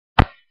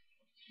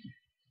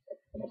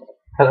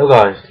Hello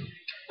guys,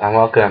 and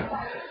welcome.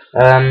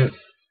 Um,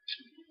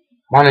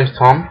 my name's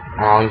Tom,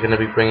 and I'm going to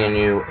be bringing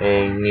you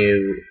a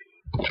new,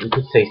 you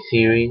could say,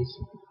 series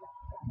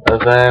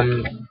of,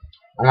 and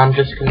I'm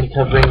just going to be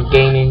covering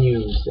gaming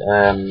news,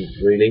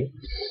 really.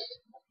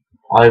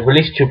 I've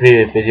released two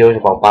previous videos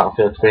about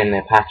Battlefield 3 and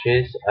their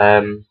patches.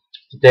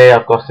 Today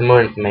I've got some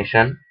more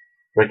information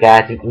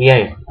regarding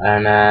EA,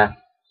 and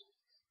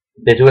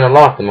they're doing a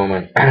lot at the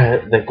moment.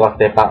 They've got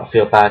their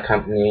Battlefield Bad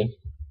Company,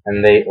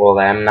 and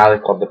now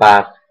they've got the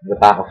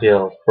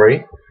Battlefield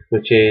 3,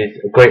 which is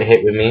a great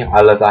hit with me.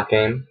 I love that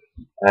game.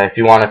 If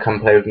you want to come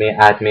play with me,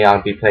 add me.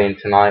 I'll be playing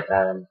tonight.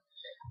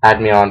 Add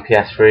me on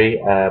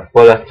PS3,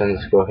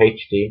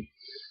 bullet_HD.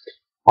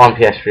 On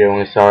PS3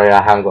 only, sorry,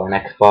 I haven't got an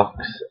Xbox.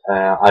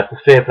 I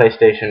prefer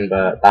PlayStation,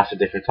 but that's a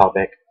different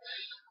topic.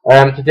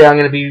 Today I'm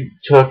going to be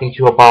talking to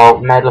you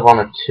about Medal of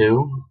Honor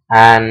 2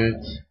 and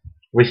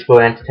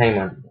Respawn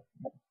Entertainment.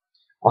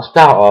 I'll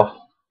start off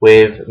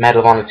with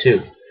Medal of Honor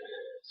 2.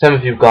 Some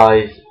of you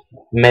guys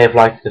may have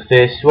liked the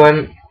first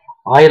one.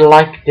 I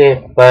liked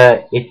it,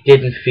 but it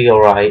didn't feel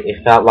right.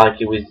 It felt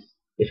like it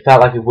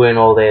weren't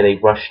all there. They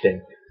rushed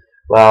it.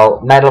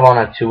 Well, Medal of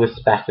Honor 2 was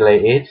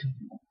speculated,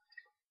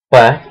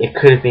 but it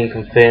could have been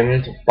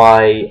confirmed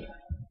by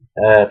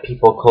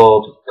people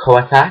called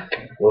Koatak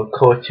or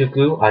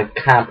Koatugu. I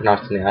can't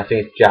pronounce the name. I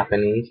think it's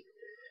Japanese.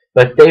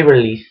 But they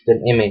released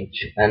an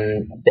image,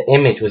 and the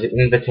image was an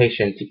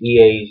invitation to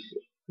EA's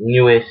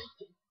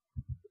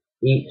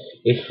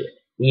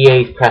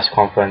EA's press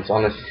conference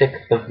on the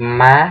 6th of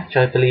March,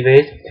 I believe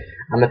it is,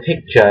 and the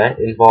picture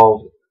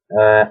involved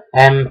MOH,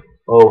 and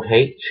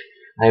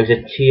it was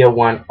a Tier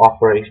 1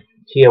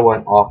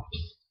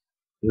 Ops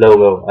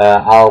logo.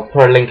 I'll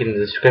put a link in the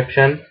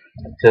description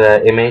to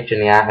the image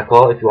and the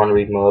article if you want to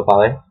read more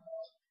about it.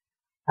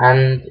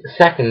 And the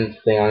second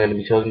thing I'm going to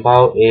be talking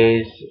about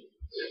is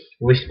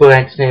Respawn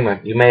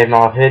Entertainment. You may have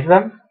not heard of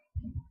them,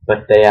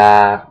 but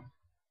they're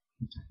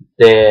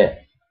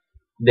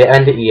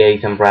under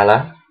EA's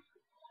umbrella,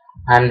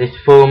 and it's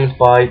formed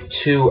by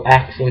two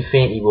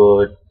ex-Infinity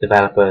Ward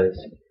developers.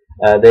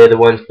 They're the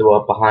ones that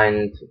were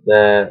behind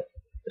the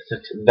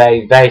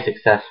very, very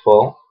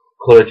successful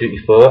Call of Duty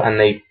 4, and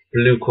they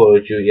blew Call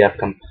of Duty up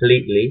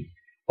completely.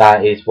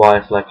 That is why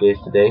it's like it is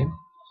today.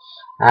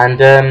 And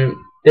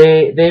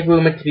they're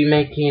rumoured to be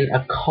making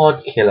a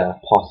CoD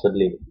killer,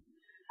 possibly.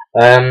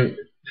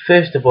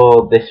 First of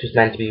all, this was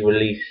meant to be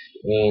released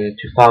in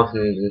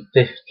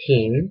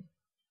 2015,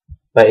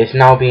 but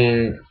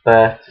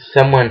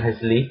someone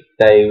has leaked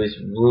that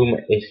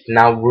it's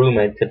now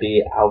rumoured to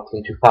be out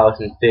in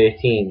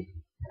 2013.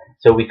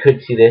 So we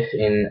could see this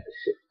in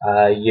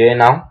a year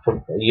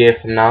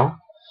from now,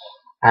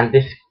 and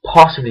this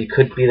possibly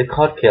could be the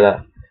CoD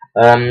killer.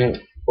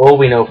 All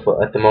we know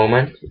at the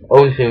moment,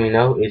 only thing we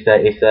know is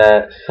that it's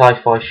a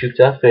sci-fi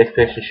shooter,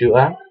 first-person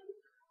shooter.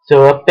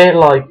 So a bit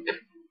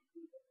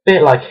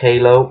like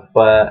Halo,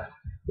 but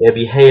it'll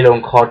be Halo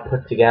and CoD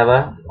put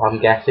together, I'm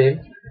guessing.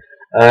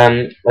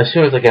 As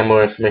soon as I get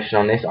more information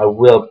on this, I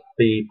will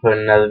be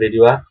putting another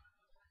video up.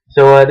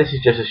 So this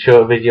is just a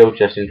short video,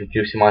 just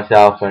introducing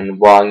myself and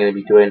what I'm going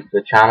to be doing for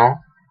the channel.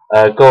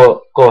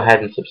 Go ahead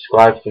and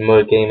subscribe for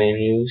more gaming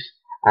news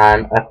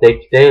and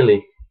updates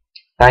daily.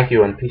 Thank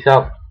you and peace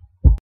out.